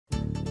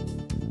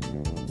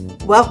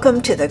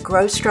Welcome to the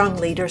Grow Strong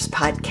Leaders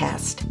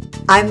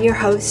podcast. I'm your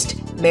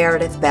host,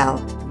 Meredith Bell,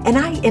 and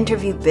I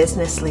interview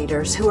business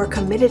leaders who are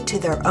committed to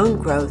their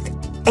own growth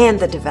and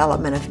the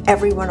development of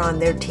everyone on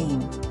their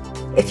team.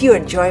 If you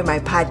enjoy my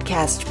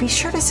podcast, be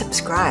sure to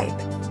subscribe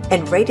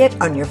and rate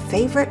it on your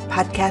favorite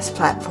podcast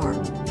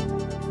platform.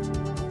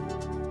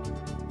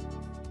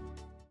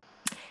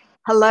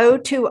 Hello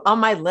to all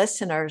my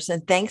listeners,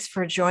 and thanks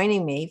for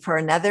joining me for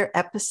another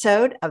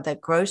episode of the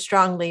Grow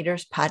Strong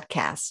Leaders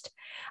podcast.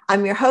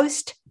 I'm your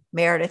host,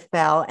 Meredith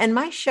Bell, and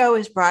my show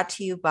is brought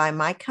to you by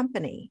my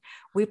company.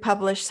 We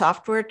publish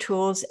software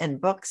tools and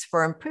books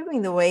for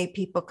improving the way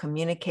people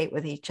communicate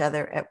with each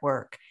other at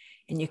work.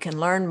 And you can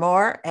learn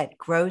more at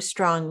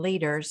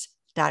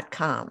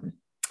growstrongleaders.com.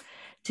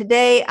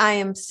 Today, I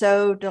am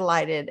so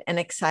delighted and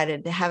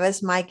excited to have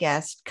as my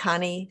guest,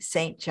 Connie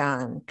St.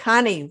 John.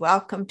 Connie,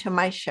 welcome to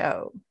my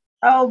show.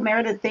 Oh,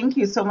 Meredith, thank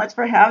you so much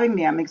for having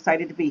me. I'm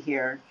excited to be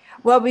here.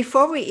 Well,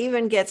 before we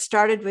even get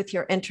started with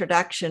your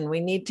introduction, we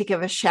need to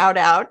give a shout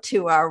out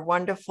to our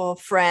wonderful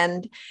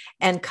friend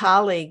and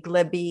colleague,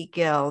 Libby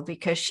Gill,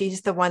 because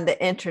she's the one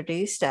that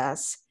introduced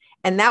us.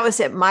 And that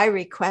was at my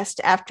request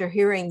after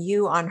hearing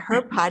you on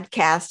her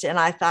podcast. And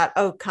I thought,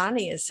 oh,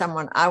 Connie is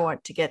someone I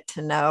want to get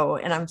to know.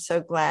 And I'm so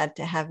glad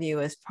to have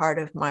you as part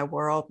of my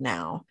world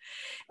now.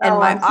 And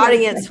my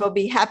audience will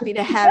be happy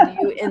to have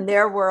you in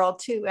their world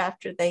too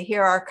after they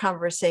hear our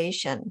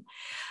conversation.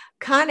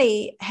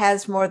 Connie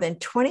has more than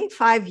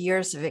 25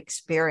 years of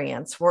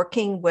experience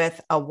working with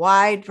a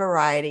wide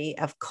variety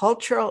of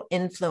cultural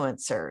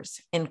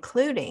influencers,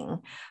 including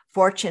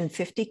Fortune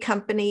 50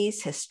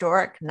 companies,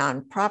 historic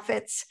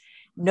nonprofits,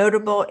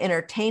 notable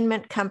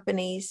entertainment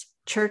companies,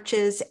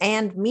 churches,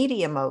 and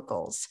media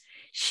moguls.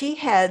 She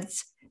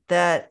heads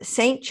the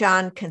St.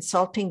 John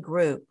Consulting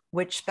Group,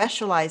 which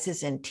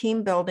specializes in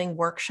team building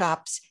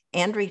workshops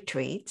and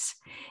retreats,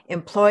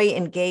 employee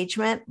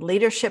engagement,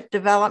 leadership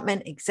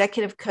development,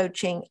 executive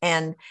coaching,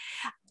 and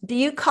do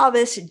you call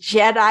this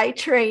Jedi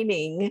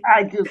training?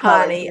 I do,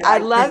 Connie. I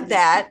love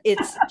that.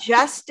 It's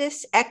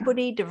justice,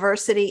 equity,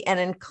 diversity, and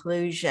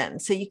inclusion.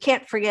 So you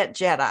can't forget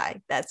Jedi.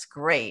 That's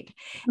great.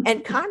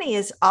 And Connie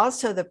is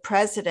also the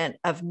president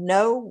of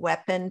No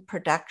Weapon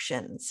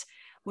Productions,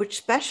 which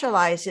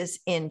specializes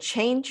in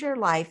change your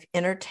life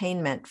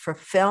entertainment for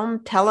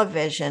film,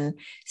 television,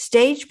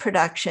 stage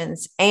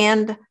productions,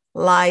 and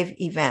live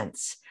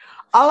events.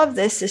 All of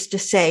this is to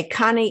say,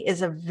 Connie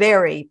is a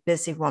very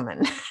busy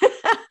woman.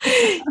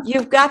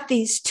 You've got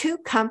these two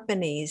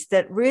companies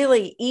that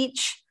really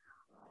each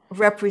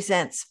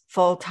represents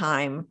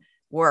full-time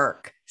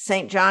work,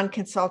 St. John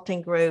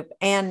Consulting Group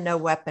and No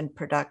Weapon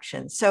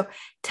Productions. So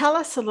tell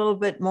us a little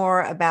bit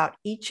more about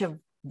each of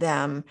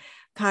them,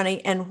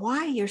 Connie, and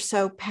why you're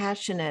so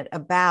passionate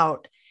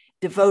about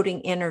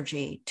devoting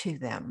energy to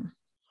them.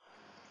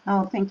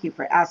 Oh, thank you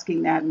for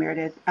asking that,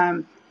 Meredith.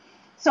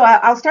 So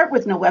I'll start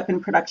with No Weapon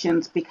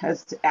Productions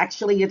because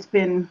actually it's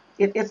the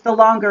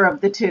longer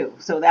of the two.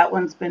 So that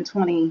one's been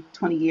 20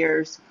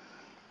 years.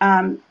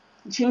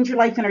 Change Your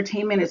Life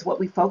Entertainment is what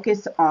we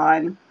focus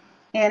on.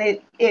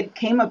 And it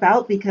came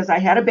about because I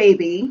had a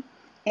baby,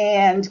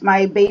 and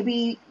my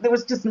baby, there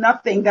was just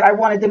nothing that I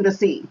wanted them to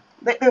see.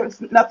 There was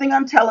nothing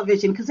on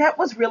television, because that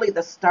was really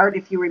the start,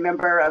 if you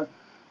remember, of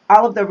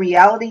all of the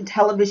reality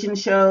television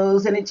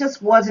shows, and it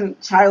just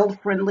wasn't child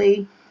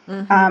friendly.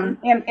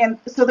 Mm-hmm. And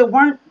so there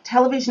weren't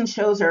television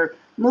shows or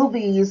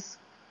movies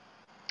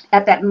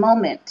at that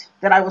moment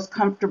that I was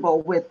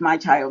comfortable with my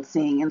child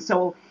seeing. And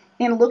so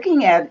in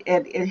looking at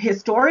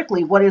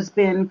historically what has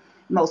been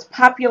most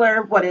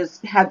popular, what has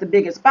had the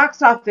biggest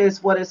box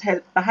office, what has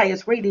had the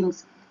highest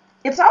ratings,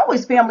 it's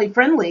always family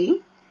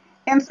friendly.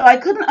 And so I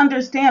couldn't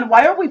understand,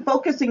 why are we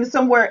focusing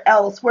somewhere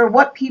else where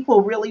what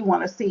people really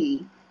want to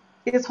see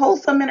is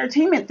wholesome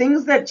entertainment,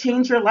 things that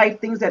change your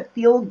life, things that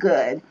feel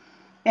good.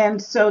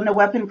 And so No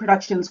Weapon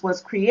Productions was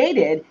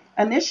created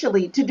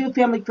initially to do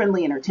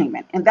family-friendly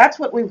entertainment. And that's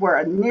what we were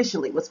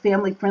initially, was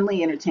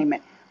family-friendly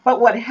entertainment.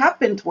 But what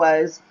happened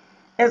was,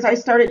 as I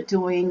started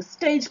doing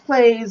stage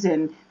plays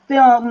and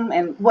film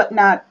and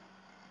whatnot,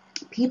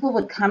 people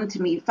would come to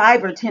me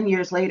 5 or 10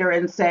 years later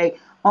and say,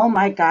 oh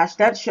my gosh,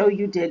 that show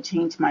you did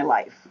changed my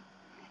life.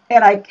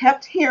 And I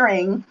kept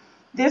hearing,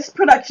 this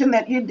production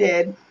that you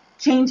did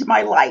changed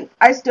my life.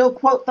 I still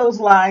quote those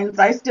lines.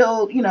 I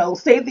still,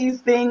 say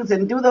these things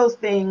and do those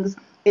things.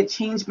 It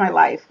changed my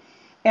life.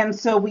 And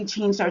so we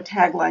changed our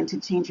tagline to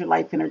Change Your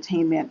Life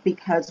Entertainment,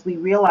 because we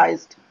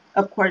realized,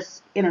 of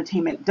course,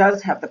 entertainment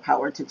does have the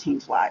power to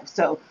change lives.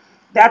 So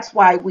that's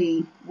why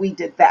we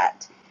did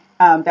that.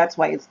 That's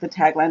why it's the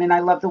tagline. And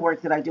I love the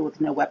work that I do with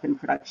No Weapon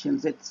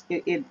Productions.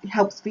 It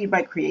helps feed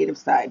my creative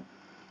side.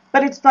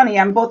 But it's funny,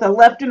 I'm both a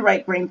left and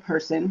right brain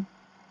person.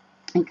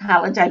 In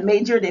college, I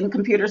majored in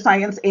computer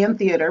science and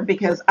theater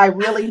because I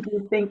really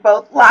do think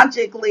both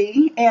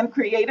logically and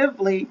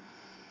creatively.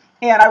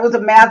 And I was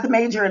a math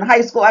major in high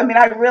school. I mean,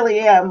 I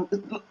really am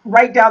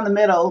right down the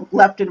middle,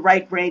 left and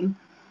right brain.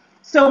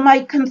 So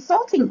my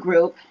consulting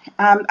group,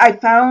 I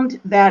found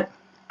that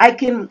I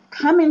can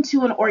come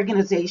into an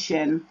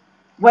organization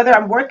whether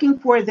I'm working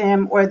for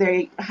them or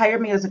they hire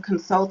me as a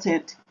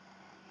consultant,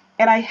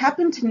 and I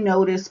happen to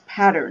notice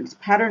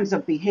patterns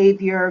of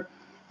behavior,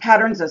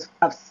 patterns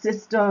of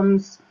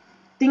systems,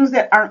 things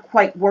that aren't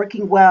quite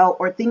working well,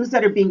 or things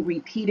that are being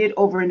repeated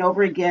over and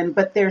over again,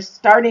 but they're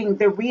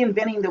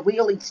reinventing the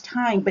wheel each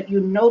time, but you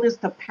notice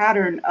the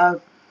pattern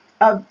of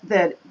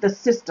the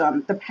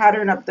system, the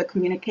pattern of the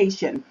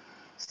communication.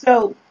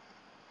 So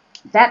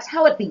that's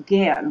how it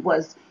began,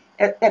 was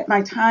at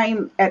my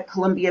time at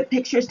Columbia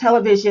Pictures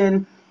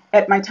Television,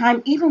 at my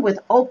time even with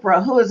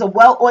Oprah, who is a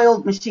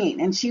well-oiled machine,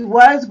 and she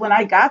was when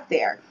I got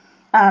there.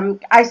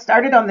 I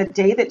started on the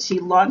day that she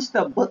launched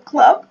the book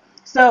club,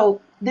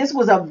 so this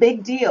was a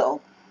big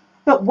deal.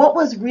 But what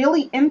was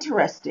really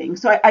interesting,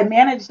 so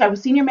I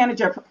was senior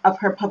manager of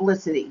her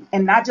publicity,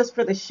 and not just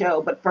for the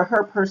show, but for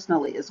her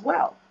personally as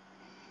well.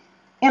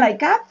 And I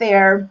got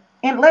there,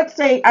 and let's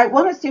say, I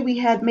want to say we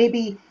had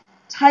maybe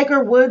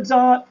Tiger Woods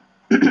on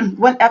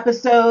one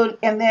episode,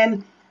 and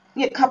then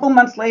a couple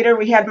months later,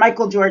 we had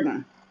Michael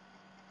Jordan.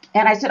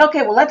 And I said,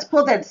 okay, well, let's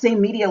pull that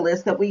same media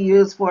list that we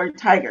use for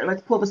Tiger.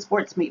 Let's pull the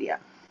sports media.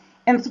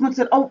 And someone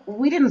said, oh,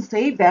 we didn't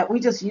save that. We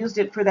just used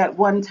it for that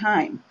one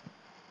time.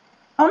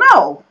 Oh,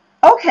 no.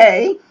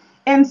 Okay.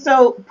 And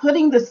so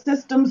putting the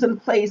systems in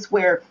place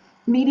where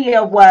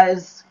media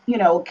was,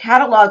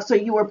 cataloged, so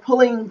you were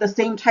pulling the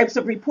same types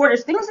of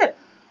reporters, things that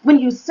when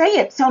you say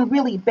it sound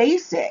really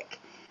basic.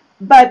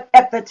 But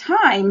at the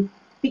time,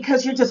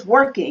 because you're just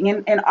working,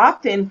 and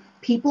often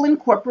people in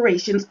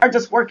corporations are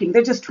just working.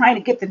 They're just trying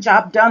to get the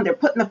job done. They're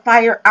putting the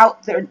fire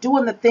out. They're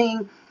doing the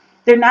thing.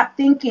 They're not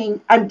thinking,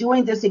 I'm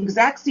doing this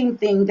exact same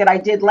thing that I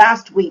did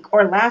last week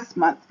or last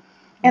month.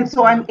 And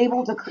so I'm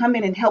able to come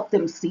in and help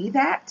them see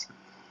that.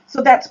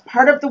 So that's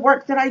part of the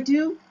work that I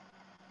do.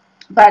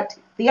 But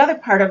the other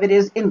part of it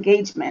is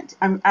engagement.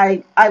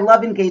 I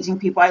love engaging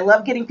people. I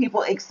love getting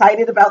people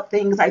excited about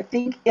things. I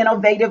think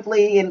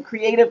innovatively and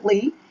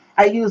creatively.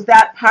 I use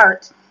that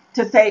part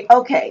to say,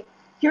 okay,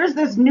 here's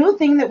this new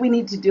thing that we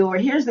need to do, or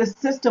here's this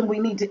system we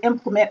need to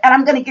implement, and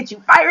I'm going to get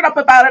you fired up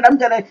about it. I'm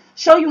going to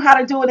show you how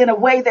to do it in a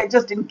way that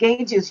just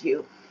engages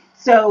you.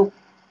 So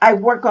I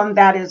work on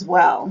that as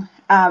well.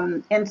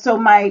 And so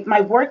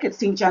my work at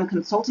St. John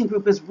Consulting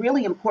Group is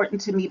really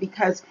important to me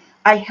because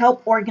I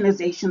help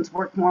organizations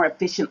work more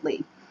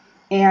efficiently.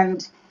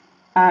 And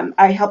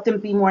I help them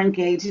be more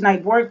engaged. And I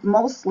work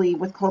mostly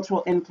with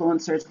cultural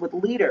influencers, with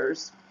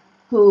leaders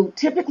who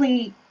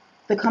typically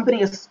the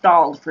company is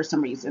stalled for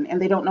some reason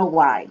and they don't know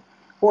why.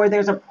 Or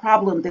there's a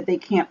problem that they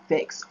can't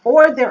fix.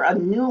 Or they're a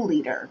new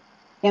leader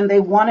and they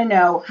want to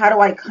know, how do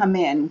I come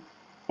in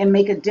and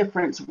make a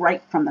difference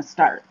right from the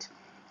start?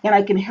 And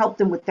I can help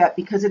them with that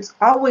because it's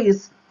often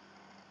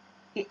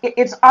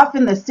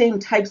the same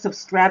types of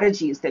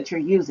strategies that you're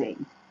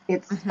using.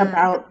 It's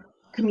about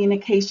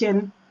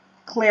communication,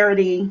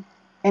 clarity,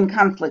 and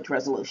conflict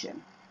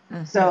resolution.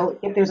 So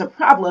if there's a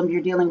problem,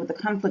 you're dealing with the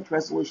conflict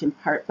resolution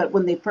part. But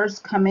when they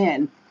first come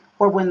in,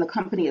 or when the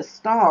company is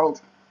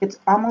stalled, it's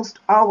almost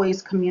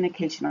always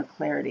communication or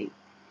clarity.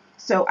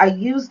 So I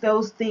use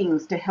those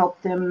things to help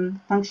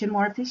them function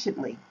more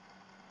efficiently.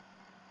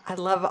 I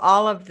love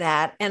all of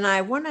that. And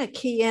I want to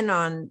key in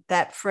on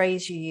that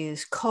phrase you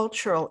use,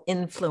 cultural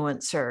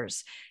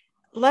influencers.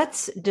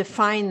 Let's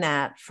define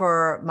that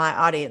for my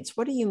audience.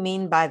 What do you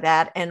mean by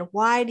that? And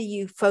why do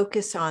you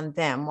focus on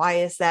them? Why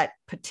is that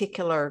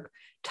particular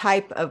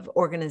type of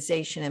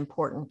organization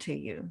important to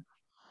you?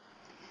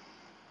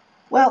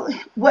 Well,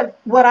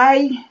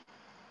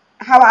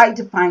 how I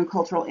define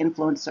cultural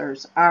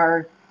influencers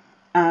are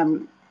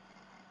um,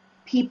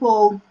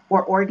 people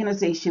or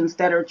organizations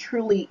that are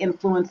truly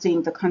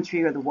influencing the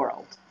country or the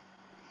world.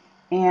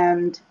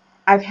 And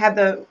I've had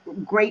the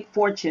great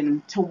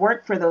fortune to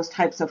work for those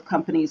types of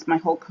companies my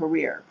whole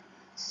career.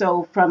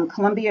 So from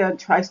Columbia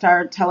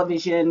TriStar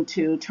Television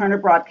to Turner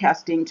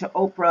Broadcasting to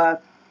Oprah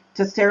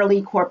to Sara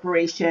Lee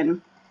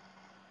Corporation,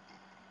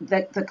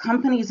 the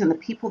companies and the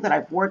people that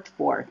I've worked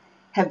for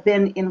have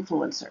been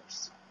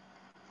influencers.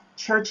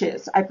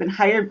 Churches, I've been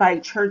hired by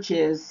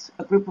churches,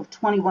 a group of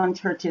 21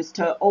 churches,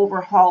 to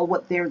overhaul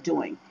what they're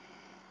doing.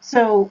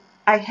 So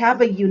I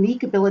have a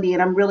unique ability,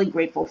 and I'm really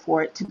grateful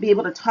for it, to be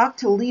able to talk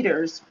to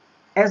leaders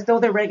as though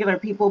they're regular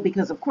people,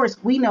 because of course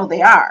we know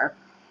they are.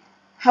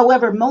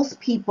 However, most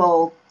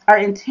people are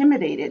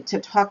intimidated to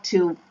talk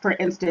to, for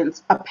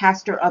instance, a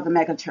pastor of a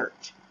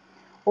megachurch,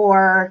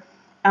 or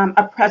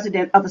a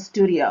president of a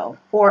studio,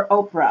 or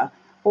Oprah,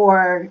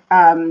 or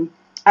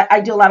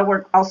I do a lot of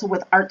work also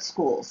with art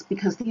schools,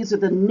 because these are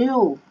the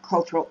new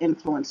cultural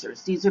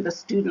influencers. These are the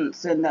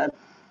students and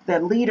the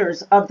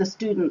leaders of the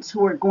students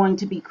who are going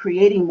to be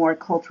creating more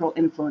cultural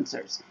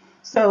influencers.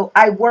 So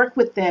I work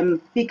with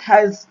them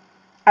because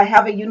I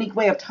have a unique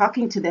way of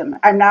talking to them.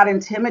 I'm not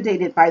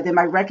intimidated by them.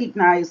 I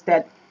recognize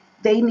that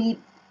they need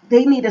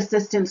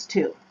assistance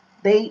too.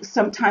 They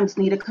sometimes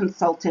need a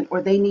consultant,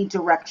 or they need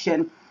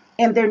direction,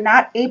 and they're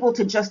not able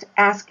to just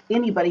ask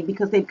anybody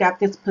because they've got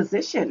this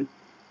position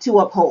to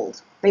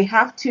uphold. They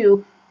have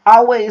to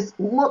always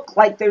look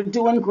like they're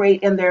doing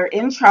great and they're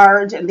in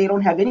charge and they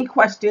don't have any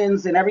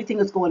questions and everything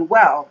is going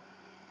well.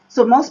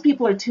 So most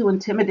people are too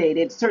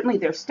intimidated, certainly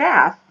their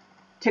staff,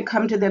 to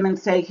come to them and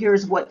say,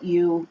 here's what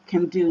you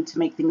can do to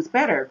make things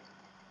better.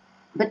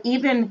 But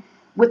even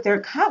with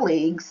their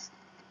colleagues,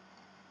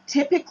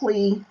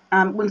 typically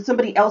when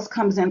somebody else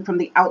comes in from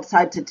the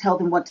outside to tell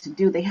them what to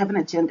do, they have an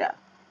agenda.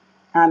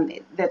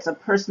 That's a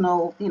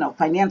personal,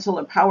 financial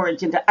or power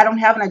agenda. I don't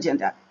have an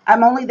agenda.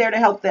 I'm only there to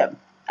help them.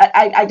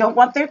 I don't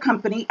want their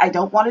company. I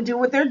don't want to do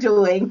what they're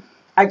doing.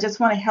 I just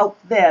want to help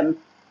them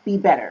be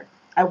better.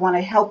 I want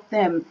to help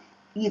them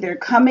either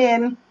come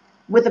in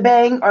with a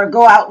bang or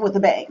go out with a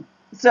bang.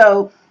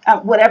 So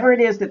whatever it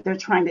is that they're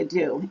trying to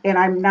do, and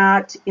I'm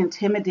not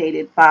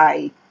intimidated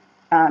by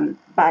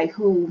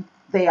who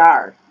they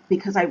are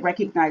because I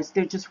recognize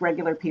they're just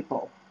regular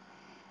people.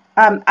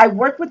 I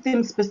work with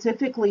them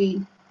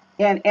specifically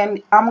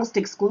and almost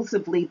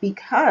exclusively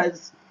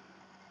because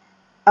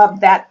of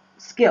that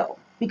skill,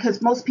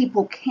 because most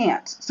people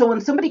can't. So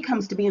when somebody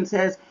comes to me and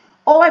says,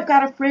 oh, I've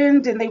got a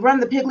friend and they run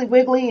the Piggly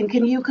Wiggly and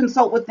can you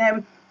consult with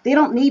them? They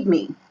don't need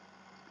me.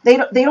 They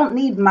don't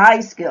need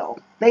my skill.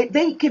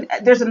 They can,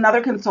 there's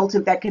another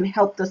consultant that can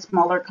help the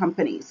smaller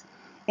companies.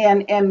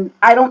 And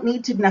I don't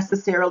need to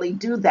necessarily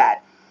do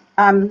that.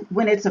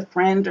 When it's a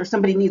friend or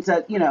somebody needs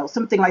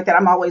something like that,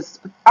 I'm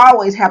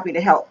always happy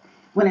to help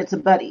when it's a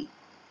buddy.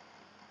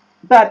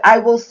 But I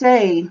will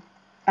say,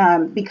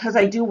 because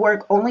I do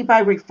work only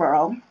by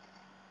referral,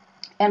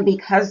 and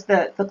because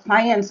the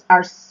clients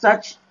are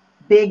such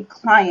big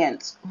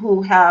clients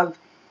who have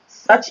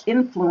such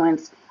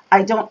influence,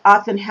 I don't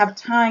often have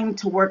time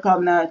to work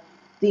on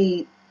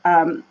the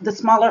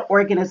smaller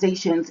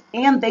organizations,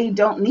 and they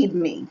don't need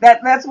me.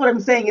 That's what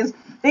I'm saying is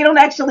they don't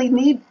actually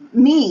need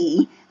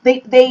me.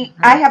 They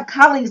I Mhm. have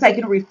colleagues I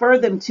can refer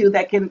them to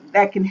that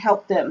can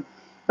help them.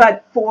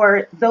 But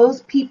for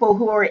those people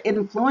who are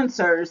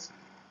influencers,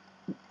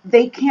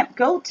 they can't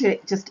go to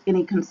just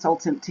any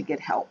consultant to get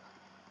help.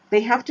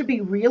 They have to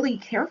be really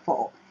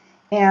careful.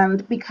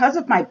 And because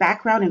of my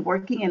background in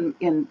working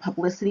in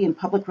publicity and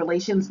public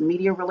relations and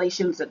media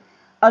relations and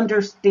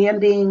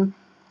understanding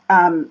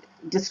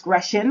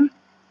discretion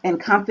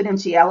and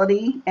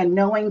confidentiality and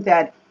knowing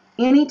that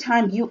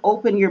anytime you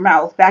open your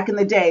mouth, back in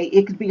the day,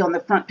 it could be on the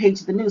front page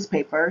of the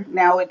newspaper.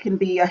 Now it can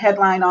be a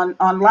headline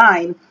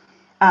online.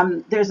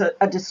 There's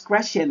a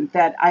discretion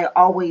that I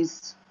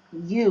always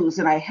use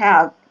and I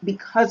have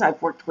because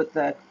I've worked with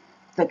the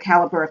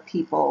caliber of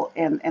people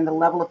and the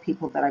level of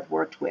people that I've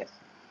worked with.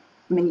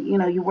 I mean,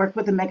 you work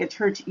with a mega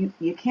church,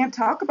 you can't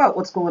talk about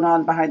what's going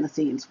on behind the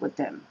scenes with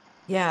them.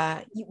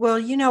 Yeah. Well,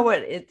 you know what?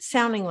 It's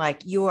sounding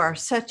like you are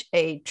such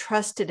a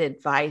trusted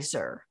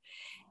advisor.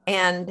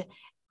 And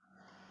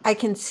I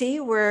can see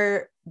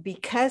where,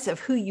 because of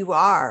who you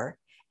are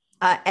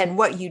and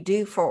what you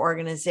do for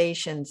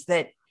organizations,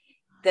 that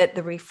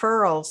the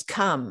referrals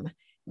come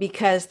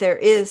because there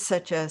is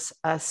such a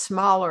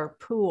smaller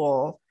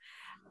pool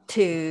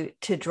to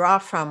draw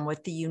from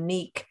with the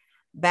unique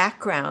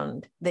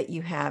background that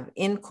you have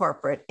in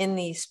corporate in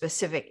these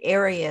specific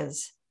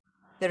areas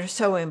that are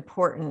so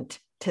important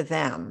to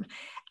them.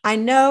 I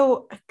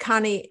know,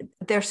 Connie,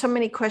 there's so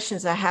many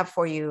questions I have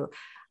for you.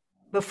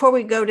 Before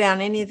we go down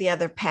any of the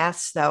other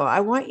paths, though, I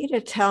want you to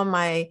tell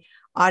my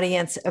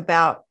audience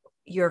about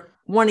your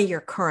one of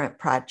your current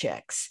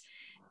projects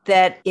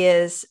that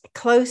is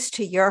close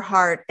to your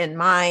heart and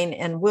mine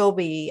and will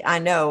be, I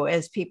know,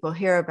 as people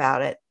hear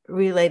about it,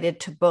 related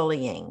to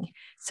bullying.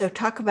 So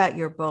talk about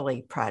your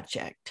bully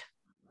project.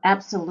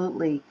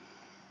 Absolutely.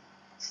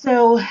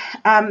 So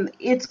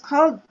it's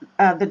called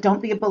the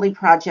Don't Be a Bully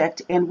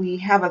Project, and we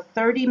have a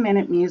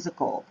 30-minute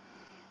musical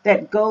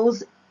that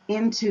goes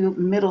into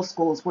middle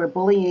schools where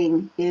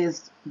bullying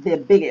is the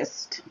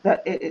biggest.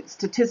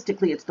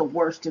 Statistically, it's the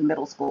worst in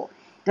middle school.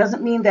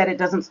 Doesn't mean that it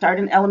doesn't start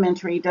in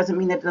elementary, doesn't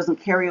mean that it doesn't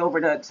carry over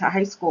to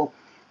high school,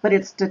 but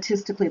it's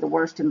statistically the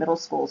worst in middle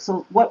school.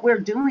 So what we're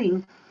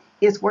doing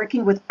is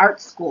working with art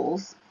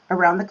schools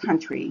around the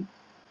country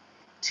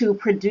to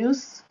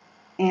produce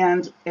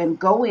and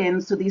go in,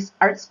 so these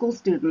art school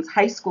students,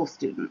 high school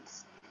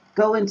students,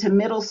 go into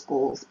middle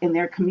schools in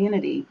their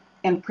community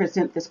and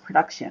present this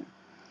production.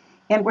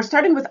 And we're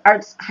starting with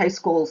arts high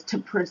schools to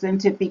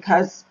present it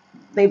because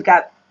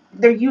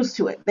they're used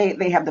to it.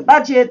 They have the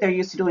budget, they're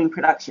used to doing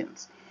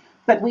productions.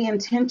 But we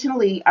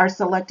intentionally are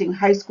selecting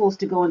high schools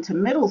to go into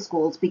middle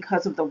schools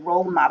because of the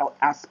role model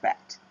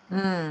aspect.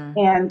 Mm.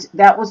 And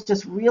that was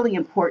just really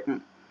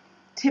important.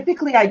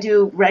 Typically, I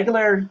do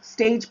regular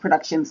stage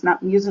productions,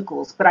 not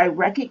musicals, but I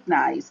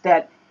recognize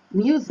that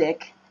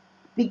music,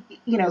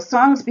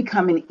 songs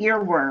become an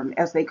earworm,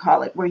 as they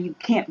call it, where you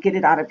can't get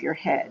it out of your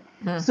head.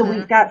 So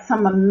we've Mm-hmm. got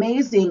some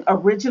amazing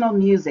original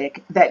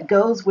music that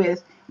goes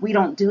with We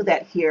Don't Do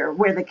That Here,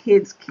 where the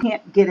kids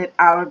can't get it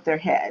out of their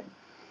head.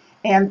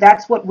 And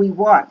that's what we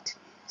want.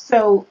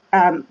 So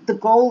the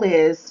goal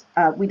is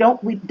we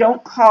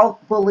don't call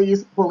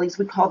bullies bullies.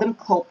 We call them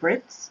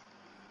culprits.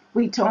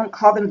 We don't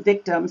call them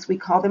victims. We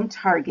call them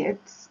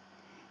targets.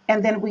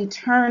 And then we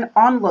turn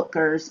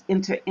onlookers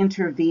into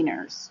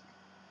interveners.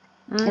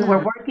 And we're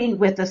Mm. working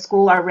with a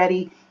school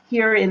already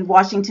here in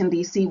Washington,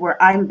 D.C.,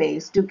 where I'm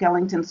based, Duke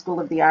Ellington School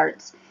of the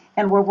Arts.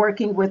 And we're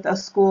working with a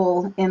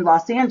school in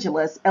Los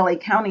Angeles, LA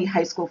County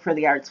High School for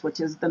the Arts, which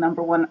is the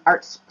 #1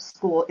 arts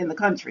school in the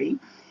country.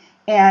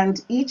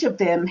 And each of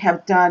them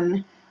have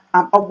done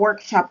a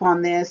workshop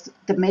on this,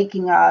 the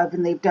making of,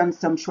 and they've done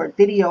some short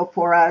video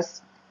for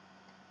us.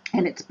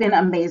 And it's been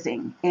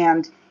amazing.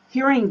 And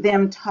hearing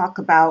them talk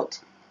about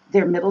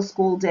their middle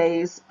school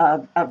days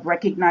of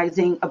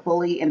recognizing a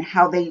bully and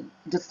how they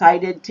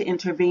decided to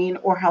intervene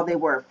or how they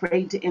were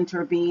afraid to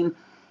intervene,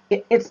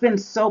 it's been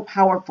so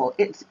powerful.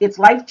 It's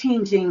life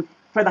changing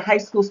for the high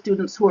school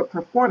students who are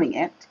performing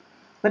it,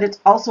 but it's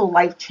also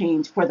life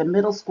change for the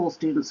middle school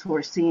students who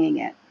are seeing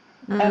it.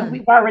 And Mm.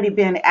 we've already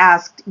been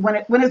asked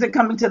when is it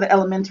coming to the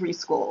elementary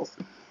schools?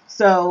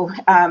 So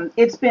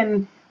it's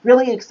been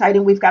really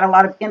exciting. We've got a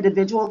lot of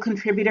individual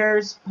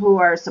contributors who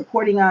are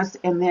supporting us,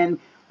 and then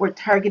we're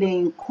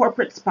targeting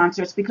corporate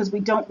sponsors because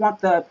we don't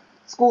want the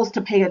schools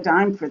to pay a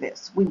dime for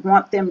this. We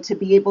want them to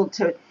be able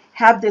to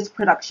have this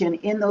production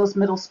in those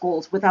middle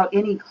schools without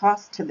any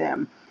cost to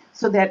them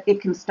so that it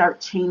can start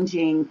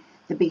changing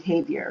the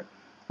behavior.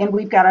 And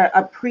we've got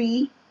a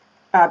pre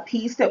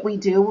piece that we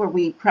do where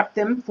we prep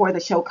them for the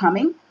show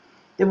coming.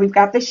 Then we've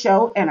got the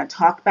show and a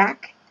talk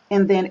back.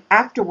 And then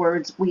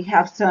afterwards, we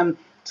have some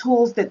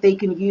tools that they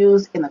can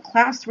use in the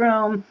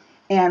classroom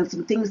and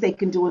some things they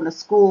can do in the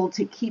school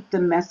to keep the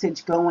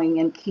message going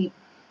and keep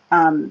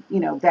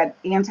that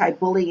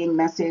anti-bullying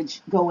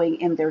message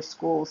going in their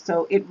school.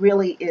 So it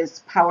really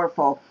is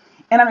powerful.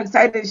 And I'm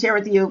excited to share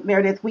with you,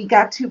 Meredith, we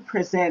got to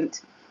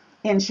present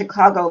in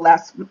Chicago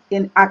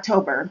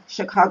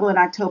Chicago in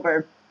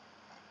October,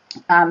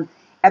 um,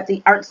 at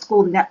the Art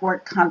School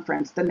Network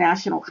Conference, the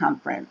national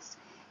conference.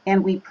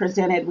 And we had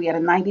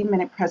a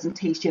 90-minute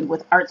presentation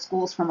with art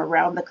schools from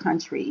around the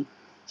country,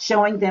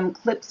 showing them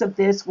clips of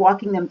this,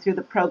 walking them through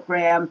the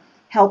program,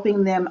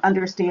 helping them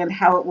understand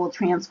how it will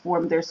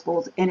transform their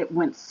schools. And it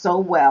went so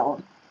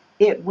well.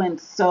 It went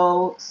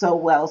so, so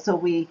well. So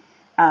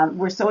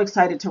we're so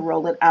excited to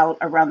roll it out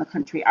around the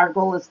country. Our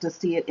goal is to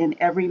see it in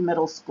every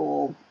middle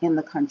school in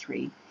the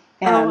country.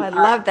 Oh, And I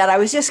love that. I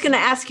was just going to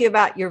ask you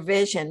about your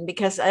vision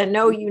because I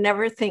know you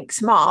never think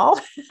small.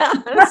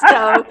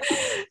 so,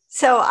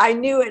 so I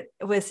knew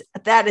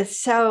that is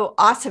so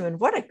awesome. And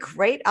what a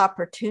great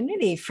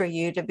opportunity for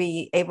you to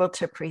be able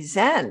to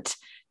present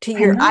to I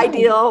your know.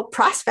 ideal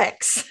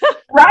prospects.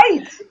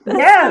 Right. That's so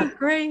Yes.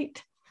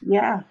 great.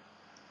 Yeah.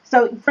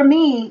 So for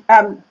me,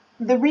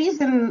 the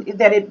reason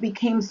that it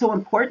became so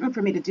important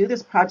for me to do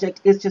this project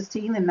is just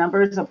seeing the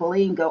numbers of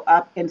bullying go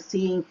up and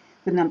seeing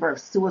the number of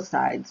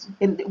suicides.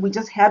 And we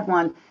just had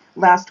one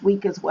last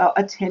week as well,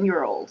 a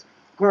 10-year-old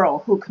girl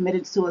who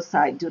committed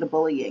suicide due to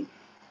bullying.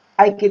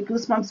 I get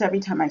goosebumps every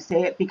time I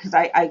say it because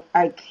I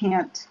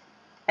can't,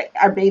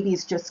 our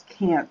babies just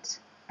can't,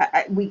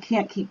 we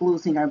can't keep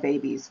losing our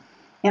babies.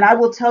 And I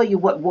will tell you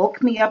what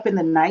woke me up in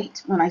the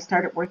night when I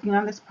started working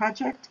on this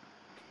project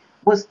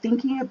was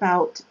thinking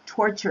about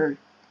torture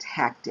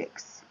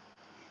tactics,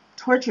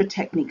 torture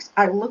techniques.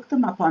 I looked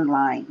them up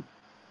online.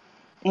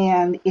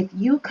 And if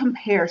you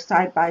compare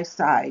side by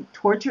side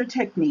torture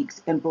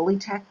techniques and bully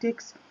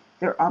tactics,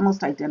 they're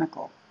almost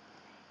identical.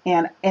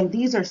 And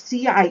these are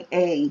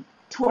CIA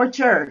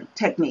torture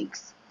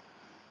techniques.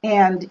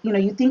 And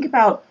you think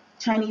about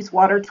Chinese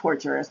water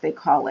torture as they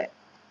call it.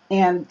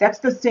 And that's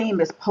the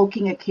same as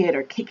poking a kid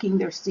or kicking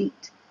their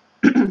seat.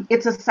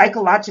 It's a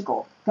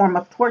psychological form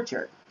of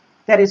torture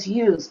that is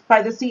used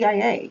by the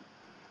CIA.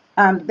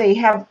 They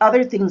have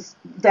other things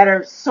that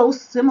are so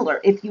similar.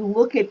 If you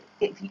look at,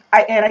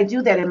 and I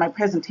do that in my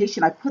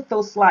presentation, I put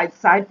those slides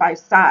side by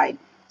side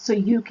so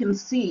you can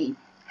see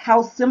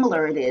how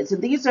similar it is.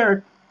 And these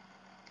are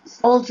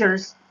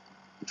soldiers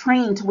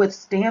trained to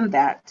withstand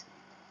that.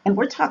 And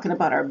we're talking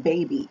about our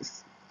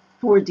babies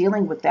who are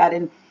dealing with that.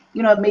 And,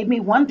 it made me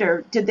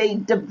wonder, did they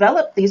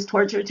develop these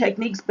torture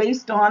techniques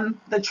based on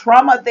the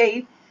trauma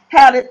they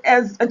had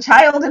as a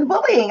child and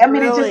bullying? I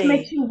mean, it just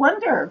makes Really? you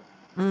wonder.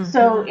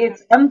 So Hmm.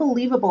 it's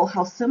unbelievable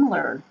how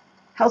similar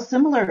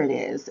it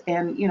is.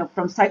 And,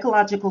 from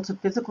psychological to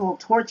physical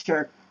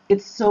torture,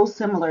 it's so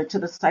similar to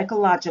the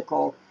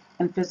psychological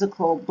and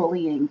physical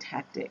bullying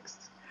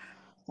tactics.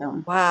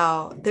 So,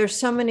 Wow. There's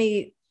so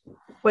many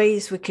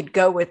ways we could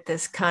go with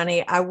this,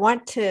 Connie. I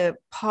want to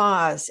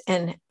pause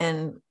and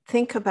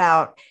think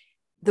about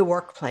the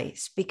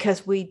workplace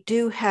because we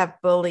do have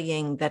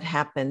bullying that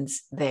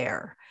happens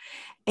there.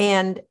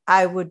 And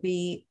I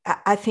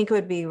think it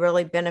would be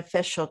really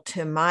beneficial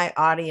to my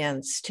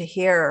audience to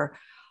hear,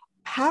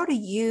 how do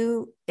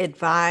you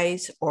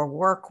advise or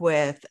work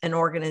with an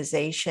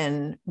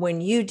organization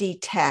when you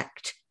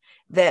detect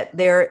that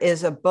there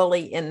is a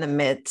bully in the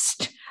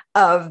midst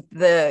of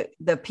the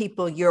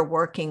people you're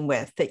working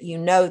with, that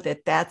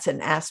that that's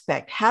an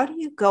aspect? How do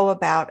you go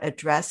about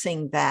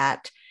addressing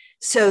that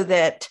so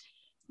that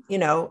you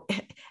know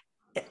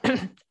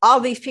all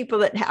these people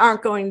that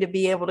aren't going to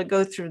be able to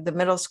go through the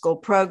middle school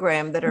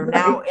program that are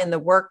now right. in the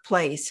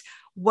workplace?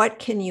 What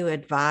can you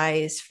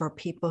advise for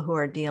people who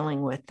are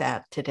dealing with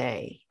that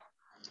today?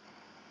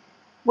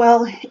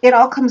 Well, it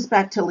all comes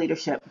back to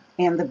leadership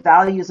and the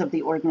values of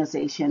the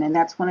organization, and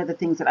that's one of the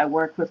things that I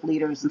work with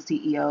leaders and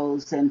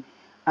CEOs and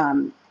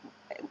um,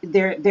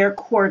 their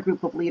core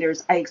group of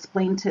leaders. I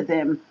explain to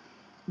them,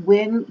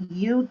 when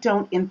you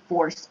don't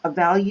enforce a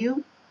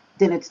value,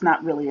 then it's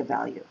not really a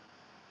value.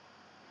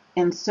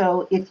 And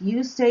so, if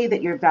you say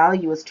that your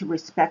value is to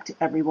respect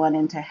everyone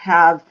and to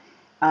have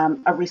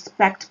a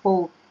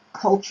respectful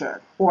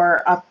culture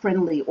or a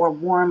friendly or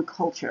warm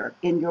culture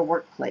in your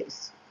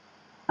workplace,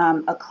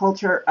 a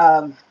culture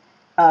of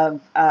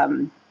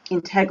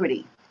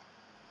integrity,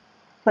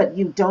 but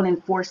you don't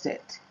enforce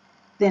it,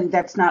 then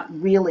that's not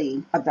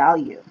really a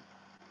value.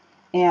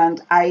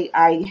 And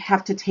I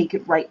have to take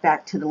it right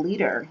back to the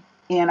leader.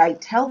 And I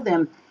tell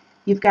them,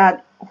 you've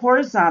got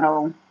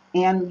horizontal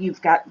and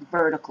you've got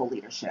vertical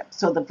leadership.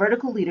 So the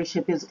vertical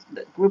leadership is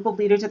the group of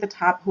leaders at the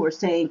top who are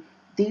saying,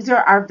 these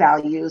are our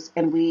values,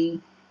 and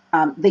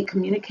they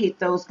communicate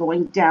those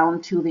going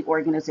down to the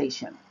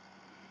organization.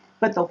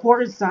 But the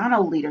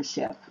horizontal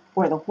leadership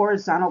or the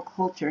horizontal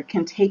culture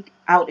can take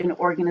out an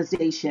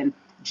organization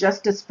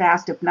just as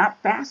fast, if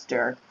not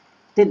faster,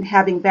 than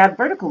having bad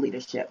vertical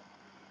leadership.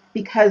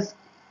 Because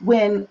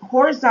when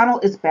horizontal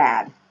is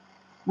bad,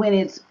 when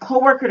it's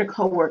coworker to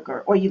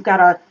coworker, or you've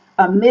got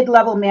a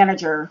mid-level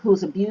manager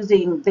who's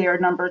abusing their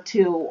number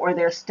two or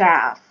their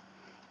staff,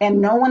 and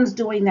no one's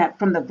doing that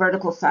from the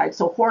vertical side.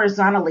 So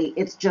horizontally,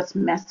 it's just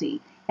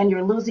messy, and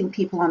you're losing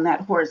people on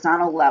that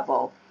horizontal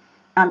level.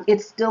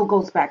 It still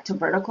goes back to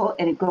vertical,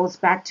 and it goes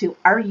back to,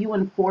 are you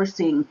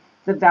enforcing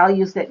the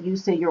values that you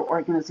say your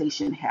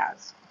organization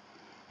has?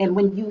 And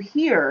when you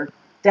hear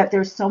that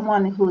there's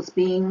someone who's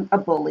being a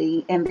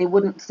bully, and they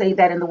wouldn't say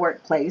that in the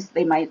workplace,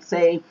 they might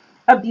say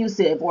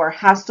abusive or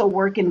hostile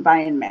work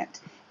environment,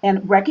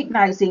 and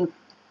recognizing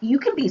you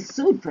can be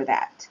sued for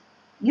that.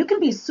 You can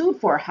be sued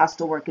for a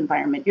hostile work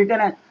environment. You're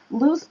going to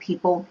lose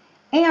people,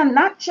 and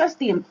not just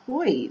the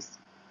employees,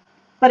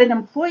 but an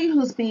employee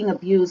who's being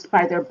abused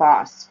by their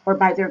boss or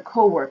by their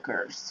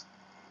coworkers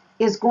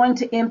is going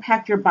to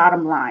impact your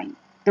bottom line.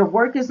 Their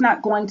work is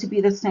not going to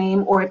be the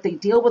same, or if they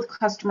deal with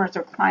customers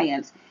or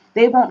clients,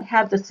 they won't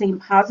have the same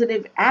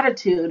positive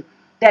attitude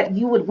that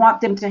you would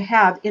want them to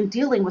have in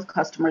dealing with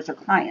customers or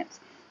clients.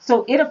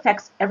 So it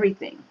affects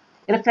everything.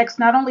 It affects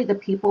not only the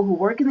people who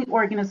work in the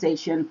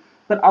organization,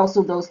 but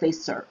also those they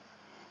serve.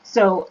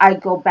 So I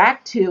go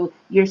back to,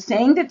 you're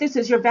saying that this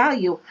is your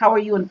value. How are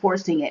you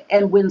enforcing it?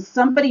 And when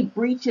somebody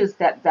breaches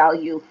that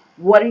value,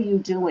 what are you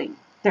doing?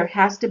 There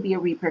has to be a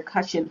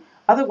repercussion.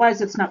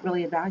 Otherwise, it's not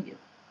really a value.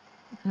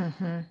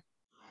 Mm-hmm.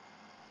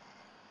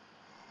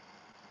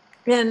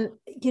 And,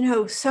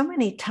 so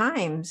many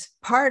times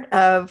part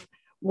of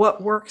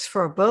what works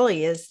for a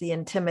bully is the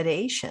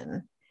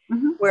intimidation,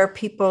 Hmm. where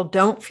people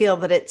don't feel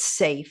that it's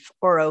safe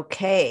or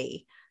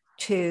okay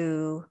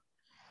to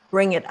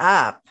bring it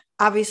up.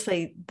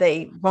 Obviously,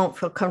 they won't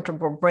feel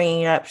comfortable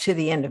bringing it up to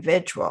the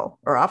individual,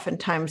 or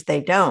oftentimes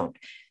they don't.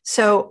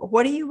 So,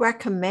 what do you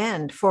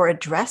recommend for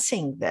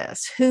addressing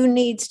this? Who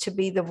needs to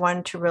be the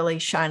one to really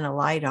shine a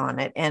light on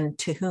it, and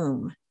to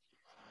whom?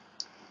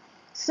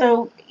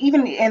 So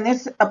even, and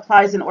this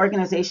applies in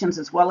organizations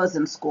as well as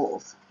in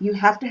schools, you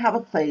have to have a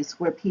place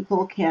where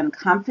people can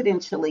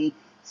confidentially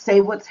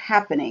say what's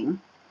happening.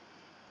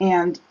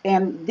 And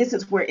this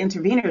is where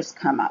interveners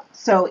come up.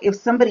 So if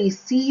somebody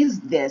sees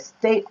this,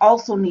 they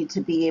also need to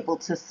be able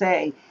to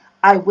say,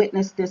 I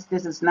witnessed this,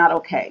 this is not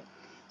okay.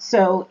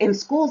 So in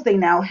schools, they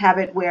now have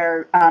it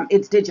where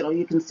it's digital.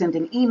 You can send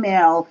an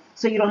email,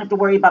 so you don't have to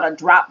worry about a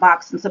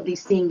Dropbox and somebody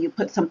seeing you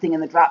put something in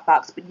the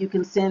Dropbox, but you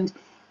can send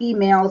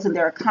emails, and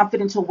there are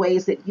confidential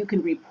ways that you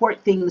can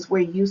report things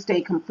where you stay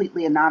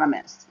completely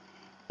anonymous.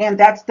 And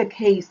that's the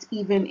case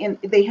even in,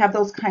 they have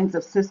those kinds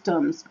of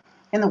systems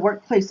in the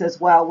workplace as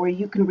well, where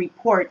you can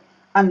report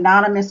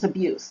anonymous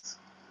abuse,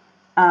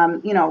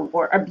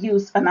 or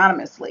abuse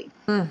anonymously.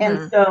 And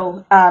Mm-hmm.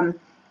 so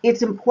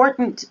it's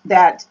important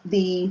that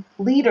the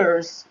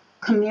leaders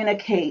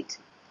communicate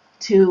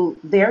to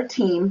their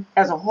team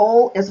as a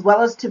whole, as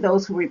well as to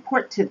those who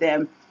report to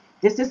them.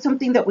 This is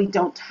something that we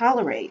don't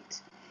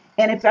tolerate.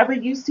 And if ever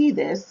you see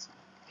this,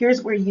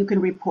 here's where you can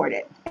report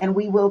it, and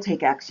we will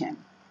take action.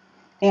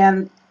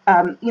 And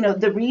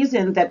the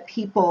reason that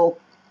people,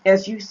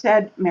 as you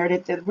said,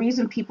 Meredith, the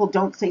reason people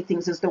don't say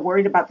things is they're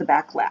worried about the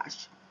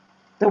backlash.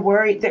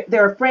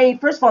 They're afraid.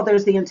 First of all,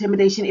 there's the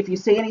intimidation. If you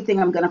say anything,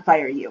 I'm going to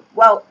fire you.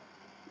 Well,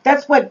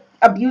 that's what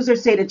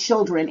abusers say to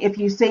children. If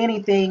you say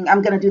anything,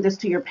 I'm going to do this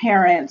to your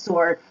parents,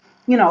 or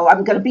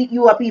I'm going to beat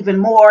you up even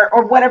more,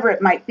 or whatever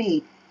it might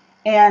be.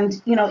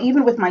 And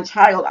even with my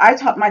child, I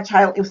taught my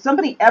child, if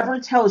somebody ever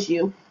tells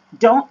you,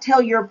 don't tell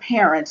your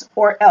parents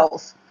or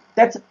else,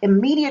 that's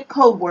immediate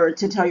code word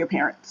to tell your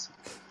parents.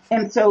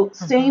 And so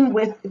Mm-hmm. same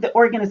with the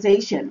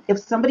organization. If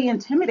somebody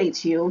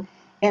intimidates you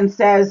and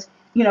says,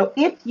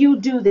 if you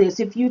do this,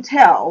 if you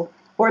tell,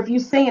 or if you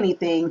say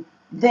anything,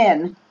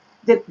 then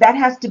that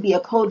has to be a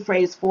code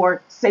phrase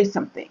for say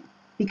something,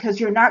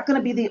 because you're not going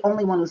to be the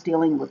only one who's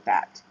dealing with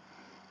that.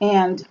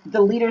 And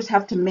the leaders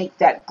have to make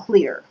that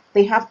clear.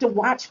 They have to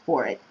watch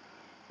for it.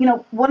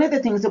 one of the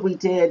things that we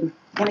did,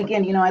 and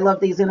again, I love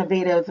these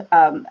innovative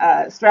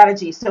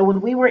strategies. So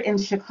when we were in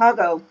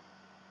Chicago,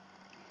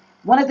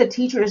 one of the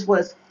teachers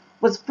was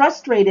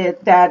frustrated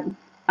that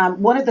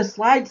one of the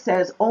slides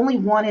says only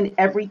 1 in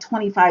every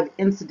 25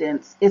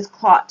 incidents is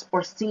caught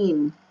or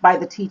seen by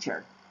the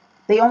teacher.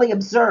 They only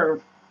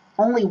observe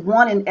only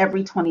 1 in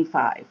every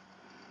 25.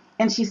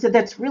 And she said,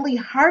 that's really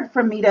hard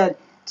for me to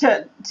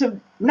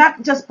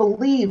not just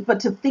believe, but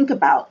to think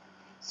about.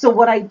 So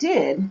what I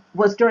did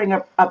was during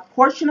a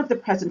portion of the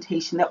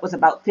presentation that was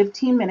about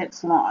 15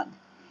 minutes long,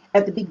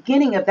 at the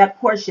beginning of that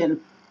portion,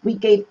 we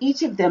gave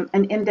each of them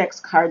an index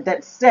card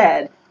that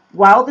said,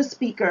 while the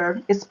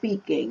speaker is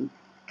speaking,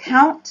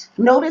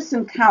 notice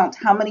and count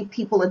how many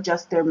people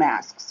adjust their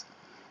masks.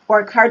 Or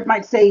a card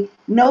might say,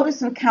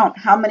 notice and count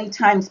how many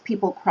times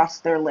people cross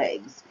their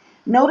legs.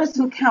 Notice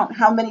and count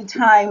how many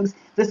times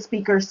the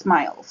speaker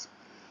smiles.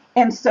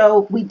 And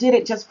so we did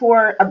it just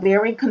for a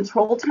very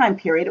controlled time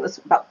period. It was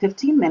about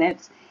 15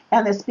 minutes.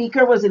 And the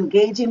speaker was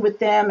engaging with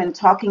them and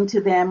talking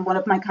to them, one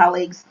of my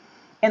colleagues.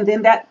 And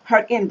then that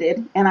part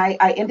ended. And I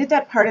ended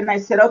that part and I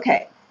said,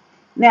 okay,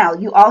 now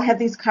you all have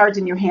these cards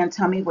in your hand.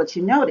 Tell me what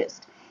you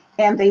noticed.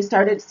 And they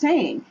started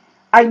saying,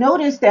 I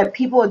noticed that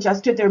people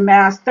adjusted their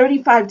mask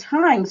 35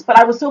 times, but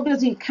I was so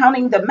busy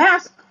counting the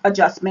mask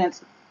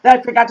adjustments that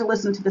I forgot to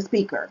listen to the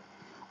speaker.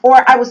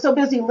 Or I was so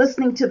busy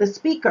listening to the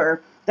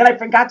speaker that I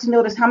forgot to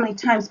notice how many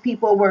times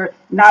people were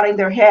nodding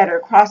their head or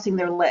crossing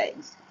their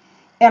legs.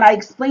 And I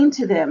explained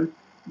to them,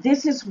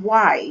 this is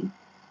why,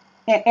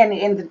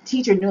 and the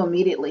teacher knew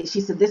immediately.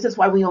 She said, this is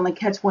why we only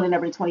catch 1 in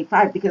every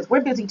 25, because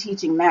we're busy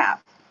teaching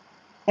math.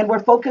 And we're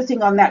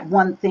focusing on that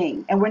one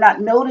thing. And we're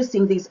not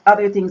noticing these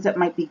other things that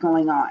might be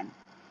going on.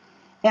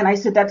 And I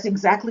said, that's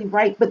exactly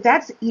right. But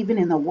that's even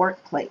in the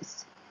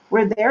workplace.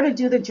 We're there to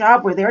do the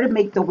job. We're there to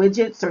make the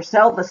widgets or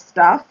sell the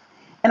stuff.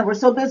 And we're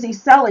so busy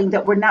selling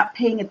that we're not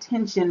paying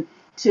attention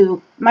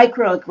to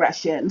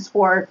microaggressions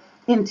or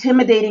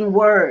intimidating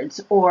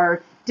words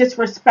or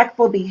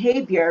disrespectful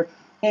behavior.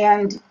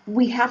 And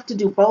we have to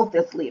do both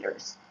as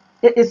leaders,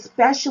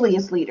 especially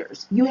as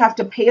leaders. You have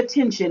to pay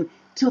attention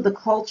to the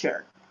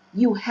culture.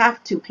 You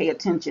have to pay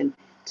attention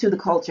to the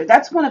culture.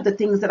 That's one of the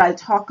things that I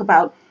talk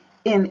about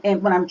in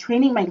when I'm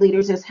training my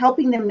leaders, is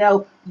helping them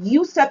know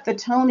you set the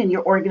tone in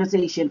your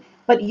organization,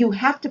 but you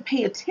have to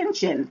pay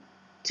attention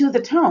to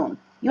the tone.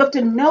 You have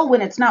to know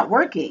when it's not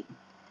working.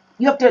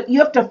 You have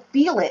to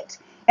feel it.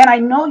 And I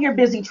know you're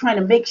busy trying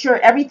to make sure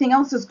everything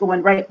else is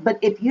going right, but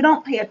if you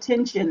don't pay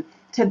attention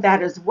to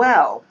that as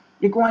well,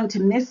 you're going to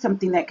miss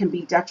something that can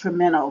be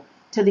detrimental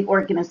to the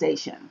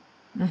organization.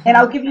 Mm-hmm. And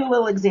I'll give you a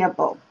little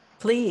example.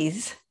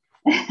 Please.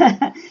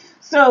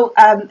 So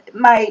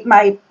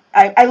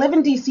I live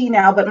in DC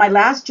now, but my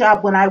last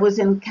job when I was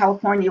in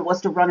California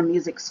was to run a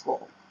music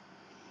school.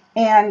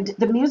 And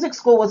the music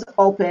school was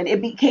open.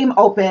 It became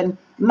open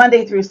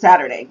Monday through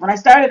Saturday. When I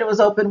started, it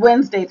was open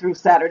Wednesday through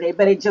Saturday,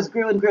 but it just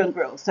grew and grew and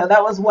grew. So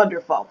that was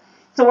wonderful.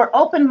 So we're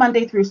open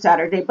Monday through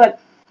Saturday, but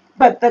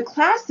the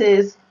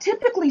classes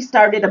typically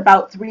started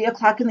about 3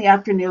 o'clock in the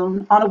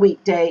afternoon on a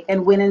weekday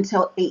and went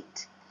until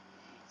 8,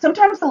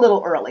 sometimes a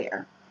little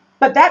earlier.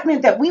 But that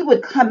meant that we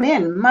would come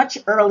in much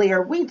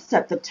earlier. We'd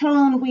set the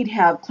tone. We'd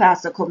have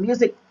classical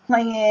music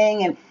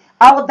playing and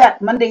all of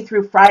that Monday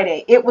through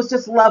Friday. It was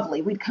just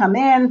lovely. We'd come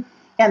in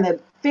and the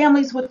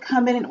families would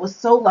come in and it was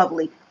so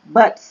lovely.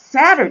 But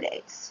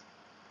Saturdays,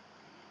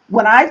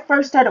 when I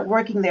first started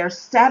working there,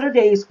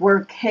 Saturdays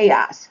were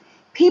chaos.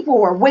 People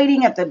were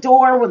waiting at the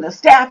door. When the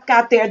staff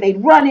got there,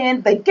 they'd run in,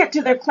 they'd get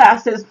to their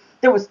classes.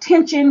 There was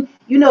tension,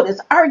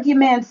 there's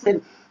arguments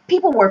and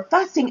people were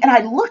fussing. And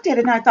I looked at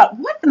it and I thought,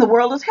 what in the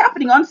world is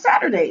happening on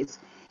Saturdays?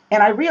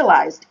 And I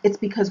realized it's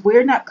because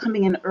we're not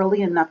coming in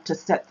early enough to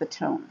set the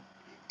tone,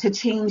 to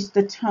change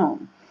the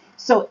tone.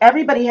 So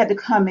everybody had to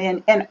come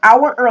in an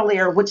hour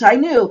earlier, which I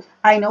know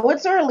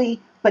it's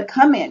early, but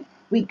come in.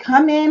 We'd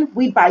come in,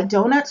 we'd buy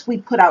donuts,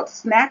 we'd put out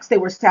snacks. They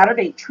were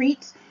Saturday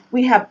treats.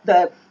 We had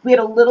a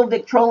little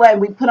Victrola and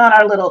we put on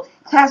our little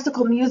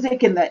classical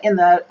music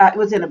it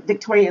was in a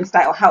Victorian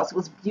style house. It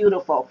was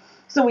beautiful.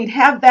 So we'd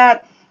have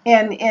that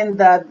in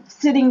the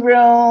sitting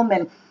room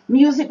and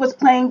music was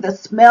playing. The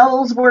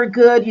smells were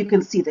good. You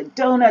can see the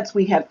donuts.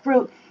 We had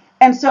fruit.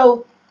 And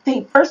so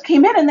they first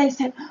came in and they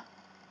said,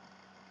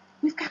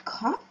 we've got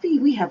coffee.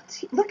 We have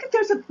tea. Look at,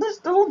 there's a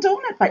little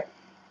donut bite.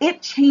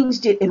 It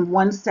changed it in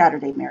one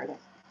Saturday, Meredith.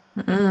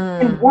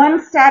 In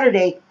one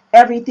Saturday,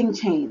 everything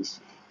changed.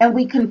 And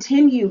we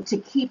continued to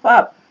keep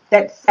up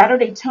that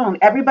Saturday tone.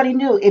 Everybody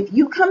knew if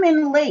you come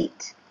in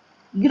late,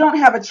 you don't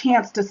have a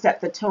chance to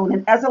set the tone.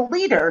 And as a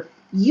leader,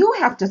 you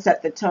have to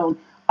set the tone.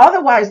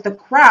 Otherwise, the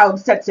crowd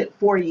sets it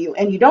for you,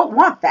 and you don't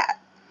want that.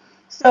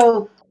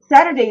 So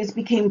Saturdays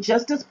became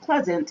just as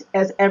pleasant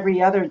as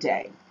every other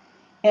day.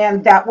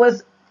 And that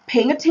was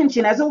paying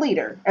attention as a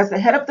leader, as the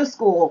head of the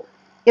school.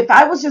 If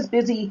I was just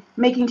busy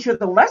making sure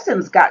the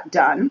lessons got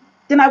done,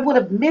 then I would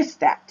have missed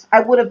that. I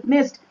would have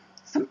missed,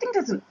 something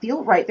doesn't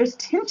feel right. There's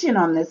tension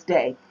on this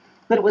day.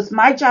 But it was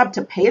my job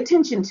to pay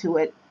attention to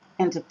it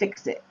and to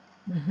fix it.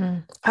 Mm-hmm.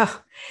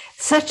 Oh,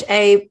 such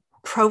a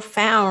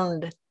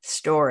profound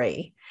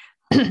story,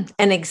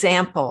 an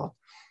example.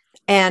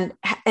 And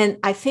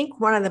I think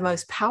one of the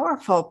most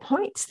powerful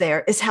points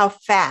there is how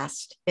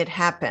fast it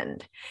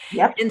happened.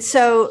 Yep. And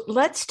so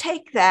let's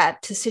take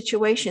that to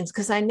situations,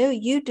 because I know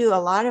you do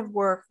a lot of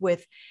work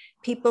with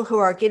people who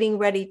are getting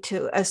ready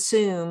to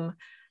assume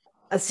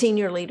a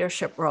senior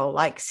leadership role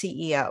like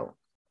CEO.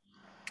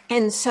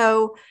 And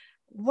so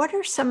what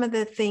are some of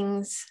the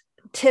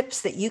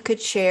tips that you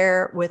could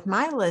share with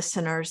my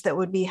listeners that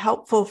would be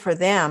helpful for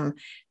them,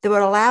 that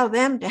would allow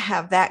them to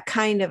have that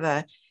kind of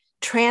a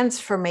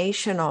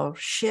transformational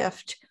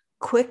shift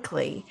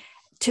quickly,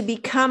 to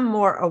become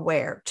more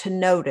aware, to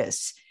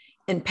notice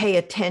and pay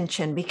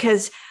attention?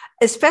 Because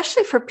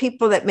especially for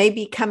people that may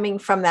be coming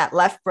from that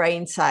left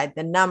brain side,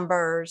 the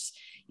numbers,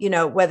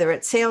 whether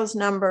it's sales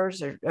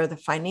numbers or the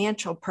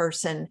financial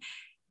person,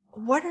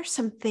 what are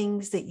some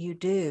things that you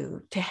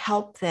do to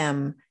help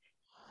them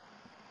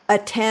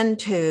attend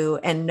to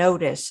and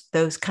notice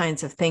those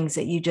kinds of things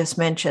that you just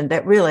mentioned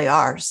that really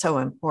are so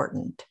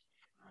important?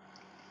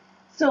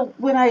 So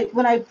when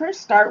I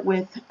first start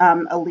with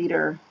a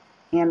leader,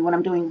 and when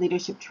I'm doing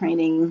leadership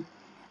training,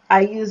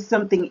 I use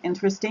something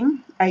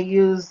interesting. I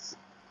use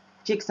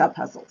jigsaw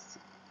puzzles,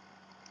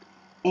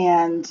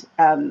 and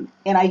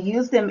I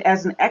use them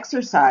as an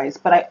exercise,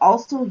 but I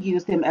also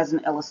use them as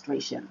an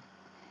illustration.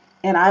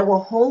 And I will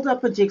hold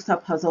up a jigsaw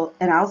puzzle,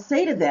 and I'll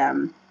say to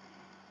them,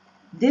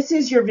 "This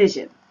is your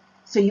vision.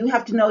 So you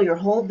have to know your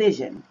whole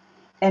vision.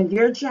 And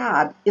your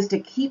job is to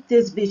keep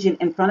this vision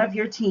in front of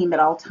your team at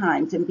all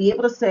times and be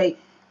able to say,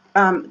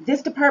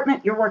 this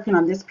department, you're working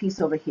on this piece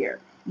over here.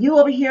 You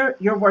over here,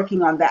 you're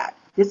working on that.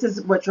 This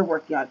is what you're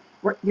working on.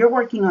 You're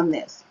working on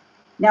this."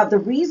 Now, the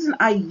reason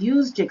I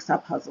use jigsaw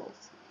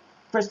puzzles,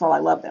 first of all, I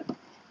love them.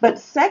 But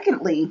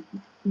secondly,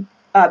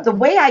 the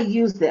way I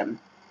use them,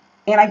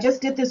 and I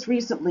just did this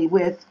recently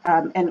with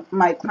and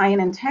my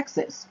client in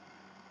Texas.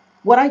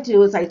 What I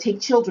do is I take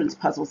children's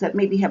puzzles that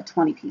maybe have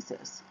 20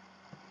 pieces.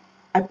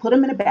 I put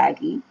them in a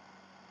baggie.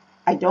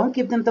 I don't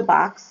give them the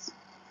box.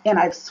 And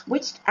I've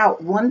switched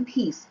out one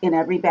piece in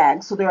every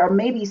bag. So there are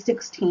maybe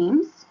 6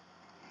 teams.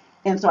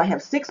 And so I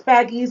have 6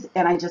 baggies,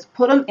 and I just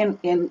put them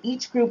in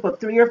each group of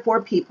 3 or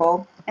 4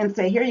 people and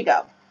say, "Here you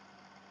go."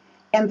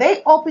 And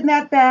they open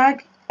that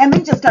bag and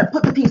they just start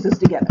putting the pieces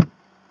together.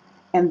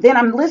 And then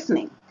I'm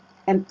listening.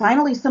 And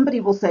finally somebody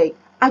will say,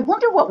 "I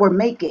wonder what we're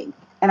making."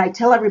 And I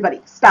tell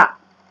everybody, "Stop.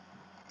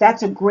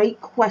 That's a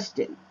great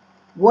question.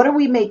 What are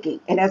we making?"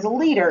 And as a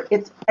leader,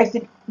 I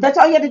said, that's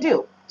all you have to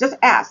do. Just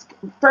ask.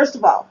 First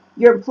of all,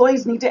 your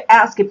employees need to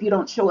ask if you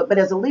don't show it, but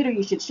as a leader,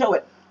 you should show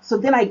it. So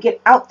then I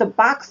get out the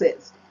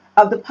boxes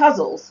of the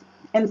puzzles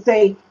and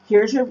say,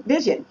 "Here's your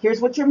vision.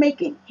 Here's what you're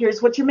making.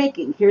 Here's what you're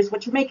making. Here's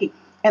what you're making."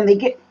 And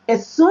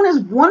as soon as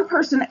one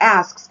person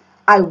asks,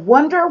 "I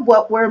wonder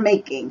what we're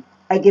making,"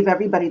 I give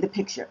everybody the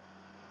picture.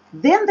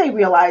 Then they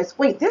realize,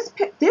 wait,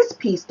 this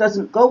piece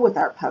doesn't go with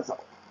our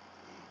puzzle.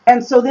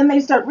 And so then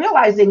they start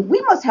realizing we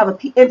must have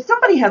and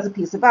somebody has a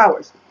piece of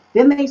ours.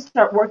 Then they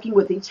start working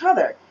with each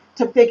other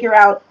to figure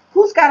out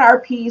who's got our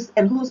piece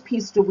and whose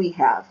piece do we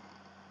have.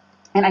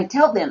 And I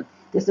tell them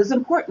this is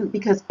important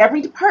because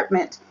every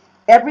department,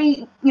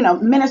 every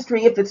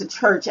ministry, if it's a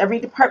church, every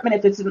department,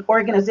 if it's an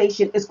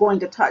organization, is going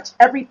to touch.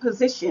 Every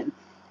position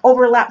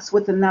overlaps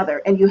with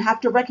another, and you have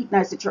to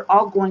recognize that you're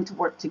all going to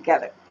work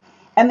together.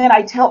 And then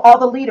I tell all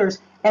the leaders,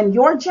 and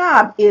your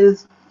job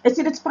is, I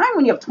said, it's fine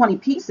when you have 20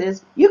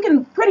 pieces. You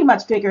can pretty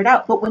much figure it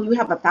out. But when you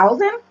have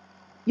 1,000,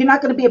 you're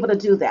not going to be able to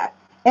do that.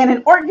 And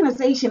an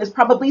organization is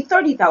probably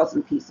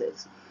 30,000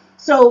 pieces.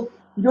 So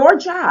your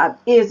job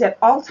is at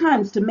all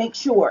times to make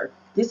sure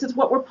this is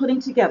what we're putting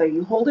together.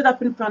 You hold it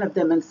up in front of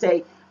them and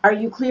say, "Are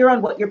you clear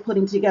on what you're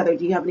putting together?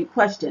 Do you have any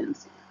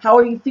questions? How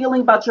are you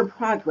feeling about your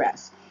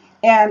progress?"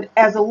 And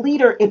as a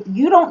leader, if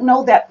you don't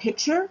know that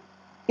picture,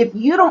 if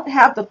you don't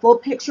have the full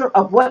picture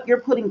of what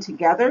you're putting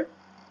together,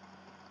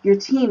 your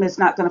team is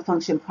not going to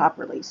function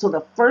properly. So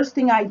the first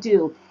thing I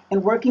do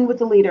in working with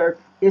the leader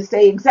is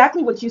say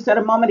exactly what you said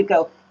a moment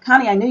ago.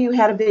 "Connie, I knew you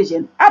had a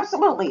vision."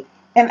 Absolutely.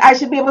 And I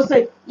should be able to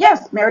say,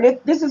 "Yes, Meredith,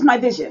 this is my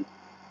vision."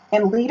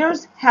 And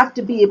leaders have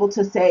to be able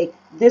to say,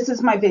 "This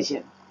is my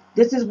vision.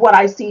 This is what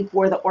I see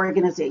for the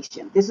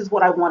organization. This is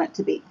what I want it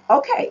to be."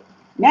 Okay,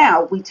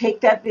 now we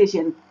take that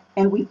vision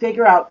and we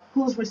figure out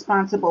who's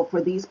responsible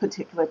for these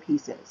particular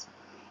pieces.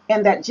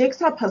 And that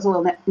jigsaw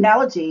puzzle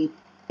analogy,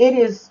 it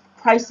is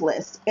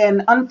priceless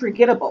and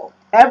unforgettable.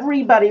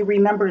 Everybody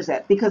remembers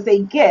it because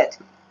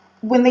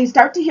when they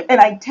start to hear,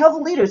 and I tell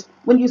the leaders,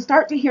 when you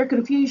start to hear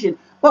confusion,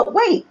 "But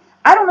wait,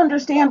 I don't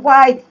understand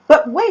why,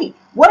 but wait,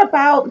 what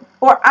about,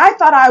 or I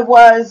thought I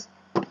was,"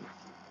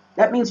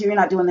 that means you're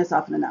not doing this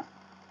often enough.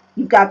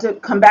 You've got to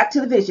come back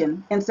to the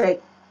vision and say,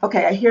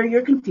 "Okay, I hear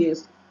you're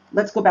confused.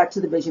 Let's go back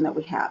to the vision that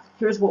we have.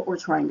 Here's what we're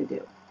trying to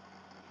do."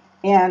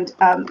 And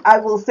I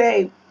will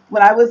say,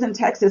 when I was in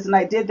Texas and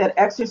I did that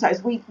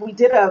exercise, we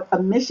did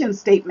a mission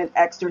statement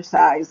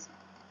exercise.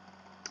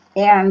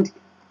 And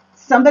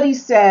somebody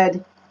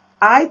said,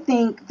 "I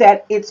think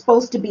that it's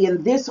supposed to be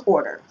in this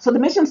order." So the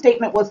mission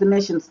statement was the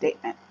mission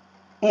statement.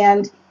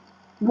 And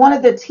one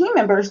of the team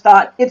members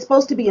thought it's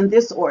supposed to be in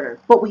this order,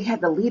 but we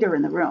had the leader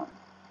in the room.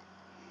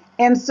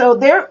 And so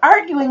they're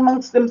arguing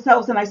amongst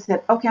themselves. And I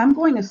said, okay, I'm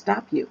going to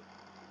stop you.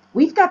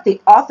 We've got the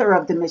author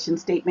of the mission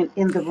statement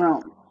in the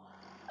room.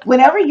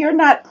 Whenever you're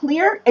not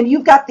clear and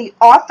you've got the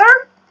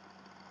author,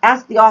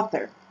 ask the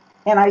author.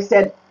 And I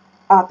said,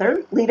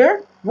 author,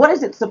 leader, what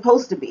is it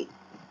supposed to be?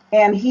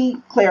 And he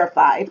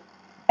clarified.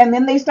 And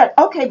then they start,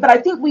 okay, but I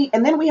think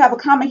and then we have a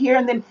comma here,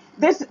 and then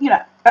this,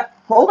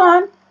 hold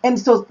on. And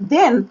so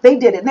then they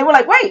did it. And they were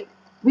like, wait,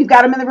 we've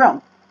got him in the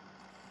room.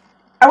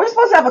 Are we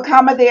supposed to have a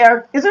comma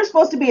there? Is there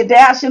supposed to be a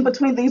dash in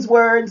between these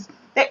words?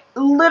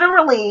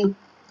 Literally,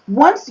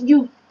 once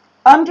you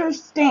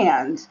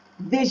understand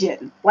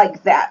vision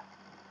like that,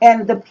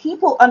 and the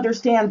people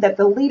understand that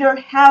the leader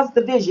has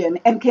the vision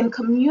and can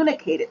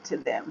communicate it to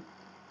them,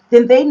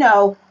 then they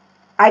know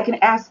I can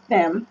ask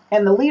them,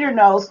 and the leader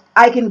knows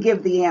I can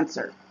give the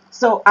answer.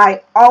 So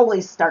I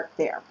always start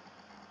there.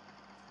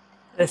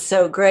 That's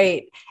so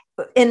great.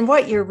 And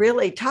what you're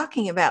really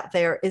talking about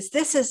there is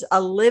this is a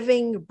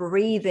living,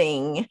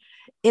 breathing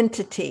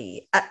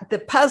entity. The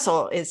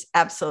puzzle is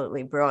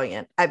absolutely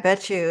brilliant. I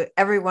bet you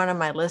every one of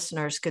my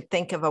listeners could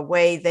think of a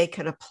way they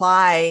could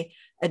apply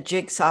a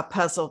jigsaw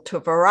puzzle to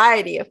a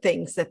variety of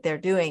things that they're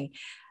doing.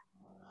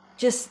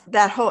 Just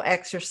that whole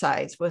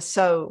exercise was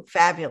so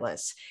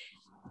fabulous.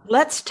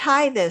 Let's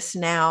tie this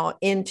now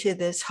into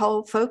this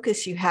whole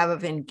focus you have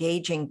of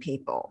engaging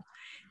people,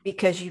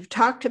 because you've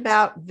talked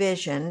about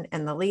vision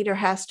and the leader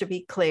has to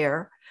be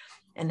clear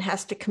and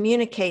has to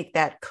communicate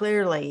that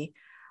clearly.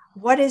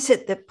 What is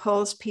it that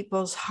pulls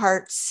people's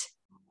hearts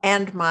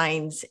and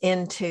minds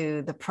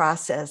into the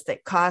process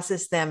that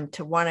causes them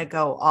to want to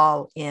go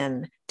all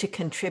in to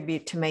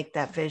contribute to make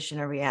that vision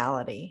a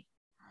reality?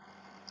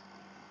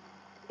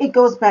 It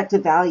goes back to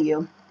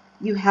value.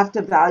 You have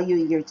to value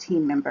your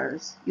team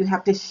members. You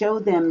have to show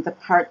them the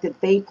part that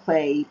they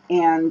play,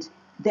 and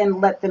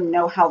then let them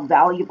know how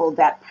valuable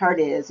that part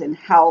is and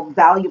how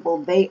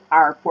valuable they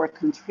are for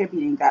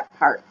contributing that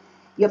part.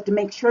 You have to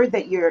make sure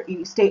that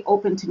you stay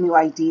open to new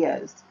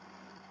ideas.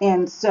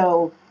 And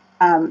so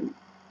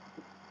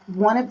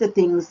one of the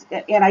things,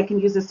 and I can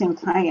use the same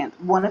client,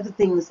 one of the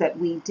things that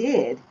we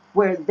did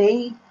where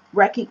they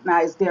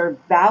recognized their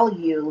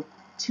value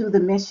to the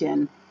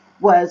mission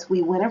was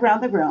we went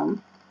around the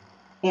room,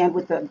 and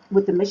with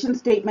the mission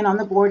statement on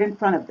the board in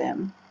front of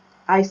them,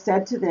 I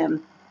said to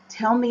them,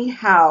 tell me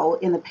how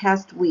in the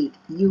past week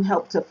you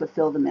helped to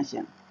fulfill the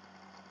mission.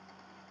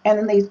 And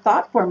then they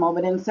thought for a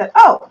moment and said,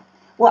 oh,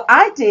 well,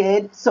 I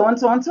did so and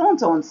so and so and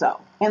so and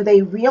so. And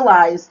they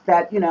realized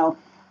that,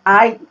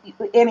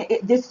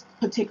 this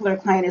particular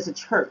client is a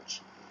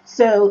church.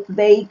 So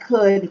they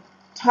could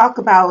talk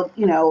about,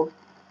 in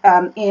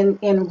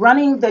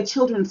running the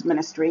children's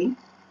ministry,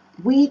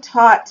 we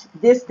taught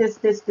this,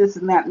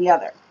 and that, and the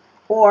other.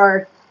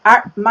 Or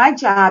my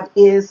job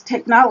is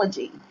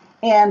technology.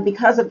 And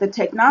because of the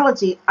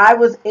technology, I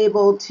was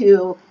able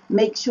to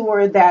make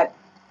sure that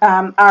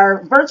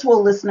our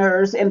virtual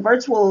listeners and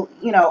virtual,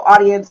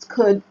 audience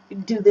could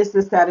do this,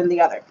 that, and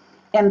the other.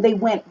 And they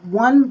went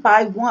one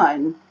by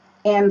one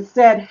and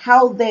said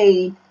how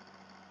they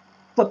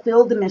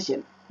fulfilled the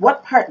mission,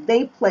 what part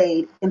they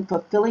played in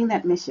fulfilling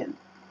that mission.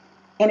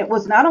 And it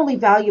was not only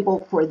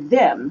valuable for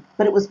them,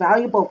 but it was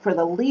valuable for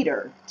the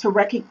leader to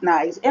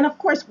recognize. And of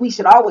course, we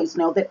should always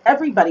know that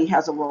everybody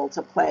has a role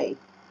to play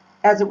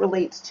as it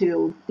relates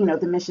to,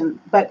 the mission.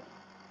 But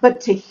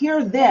to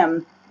hear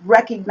them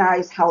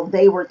recognize how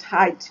they were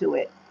tied to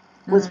it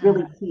was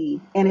really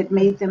key. And it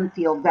made them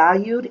feel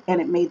valued,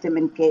 and it made them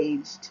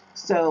engaged.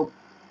 So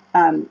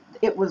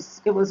it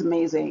was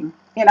amazing.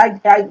 And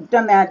I've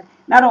done that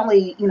not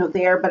only,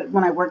 there, but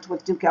when I worked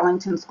with Duke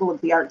Ellington School of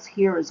the Arts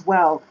here as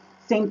well.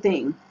 Same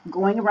thing,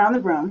 going around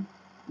the room.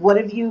 What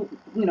have you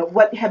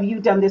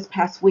done this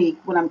past week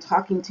when I'm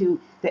talking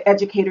to the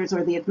educators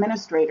or the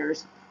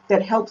administrators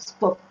that helps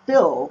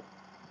fulfill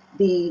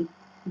the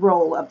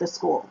role of the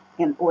school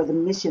or the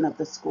mission of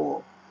the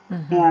school?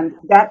 Mm-hmm. And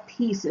that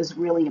piece is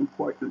really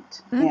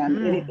important. Mm-hmm.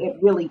 And it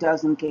really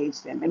does engage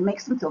them and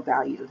makes them feel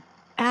valued.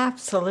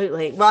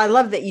 Absolutely. Well, I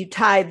love that you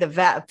tied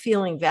the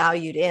feeling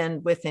valued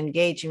in with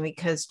engaging,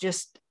 because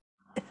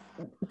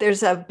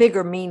there's a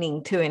bigger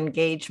meaning to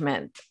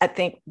engagement. I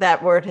think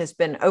that word has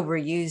been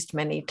overused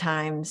many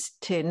times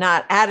to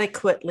not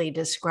adequately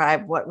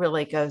describe what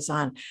really goes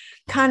on.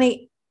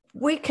 Connie,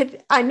 we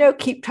could, I know,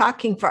 keep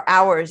talking for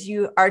hours.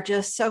 You are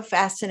just so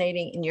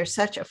fascinating, and you're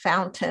such a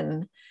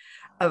fountain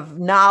of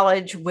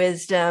knowledge,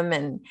 wisdom,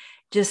 and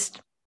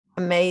just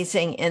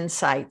amazing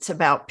insights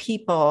about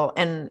people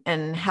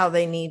and how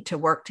they need to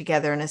work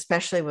together, and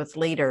especially with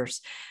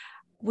leaders.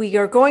 We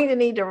are going to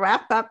need to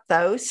wrap up,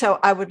 though. So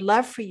I would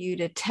love for you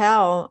to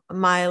tell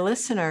my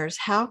listeners,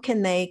 how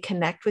can they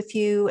connect with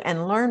you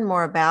and learn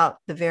more about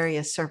the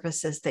various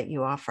services that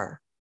you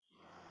offer?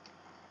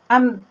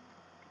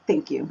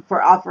 Thank you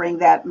for offering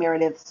that,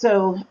 Meredith.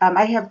 So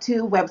I have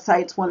two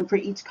websites, one for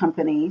each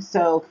company.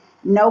 So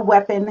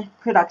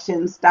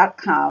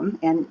noweaponproductions.com,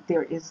 and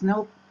there is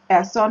no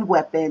S on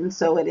weapon.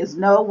 So it is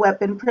No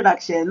Weapon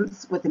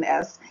Productions with an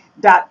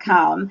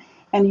S.com.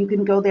 And you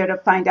can go there to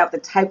find out the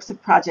types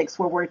of projects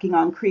we're working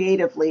on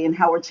creatively and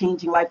how we're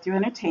changing life through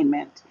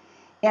entertainment.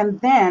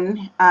 And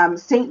then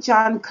St.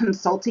 John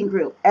Consulting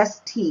Group,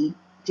 STJOHN,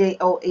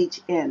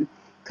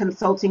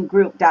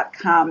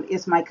 consultinggroup.com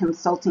is my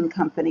consulting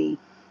company.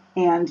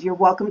 And you're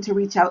welcome to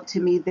reach out to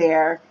me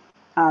there.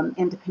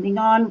 And depending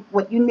on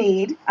what you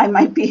need, I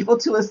might be able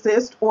to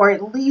assist or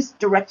at least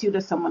direct you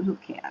to someone who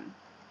can.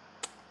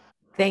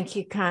 Thank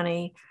you,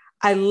 Connie.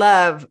 I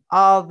love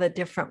all the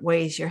different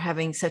ways you're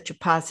having such a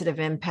positive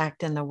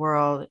impact in the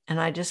world. And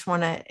I just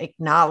want to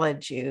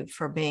acknowledge you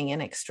for being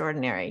an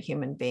extraordinary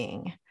human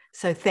being.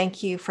 So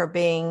thank you for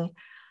being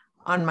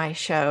on my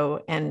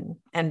show and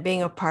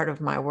being a part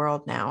of my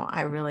world now.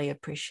 I really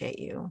appreciate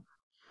you.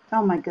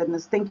 Oh my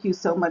goodness. Thank you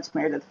so much,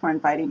 Meredith, for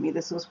inviting me.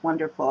 This was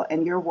wonderful.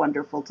 And you're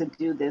wonderful to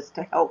do this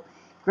to help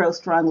grow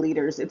strong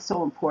leaders. It's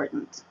so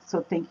important.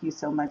 So thank you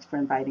so much for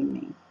inviting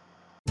me.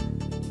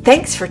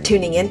 Thanks for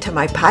tuning into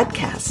my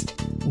podcast.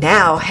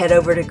 Now head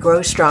over to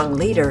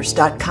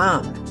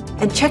growstrongleaders.com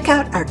and check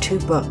out our 2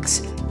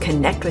 books,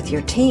 Connect with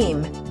Your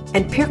Team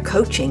and Peer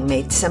Coaching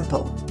Made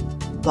Simple.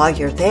 While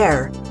you're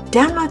there,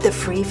 download the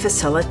free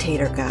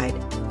Facilitator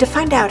Guide to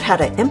find out how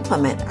to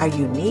implement our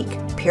unique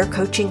peer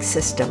coaching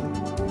system.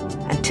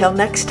 Until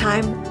next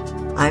time,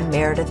 I'm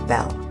Meredith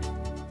Bell.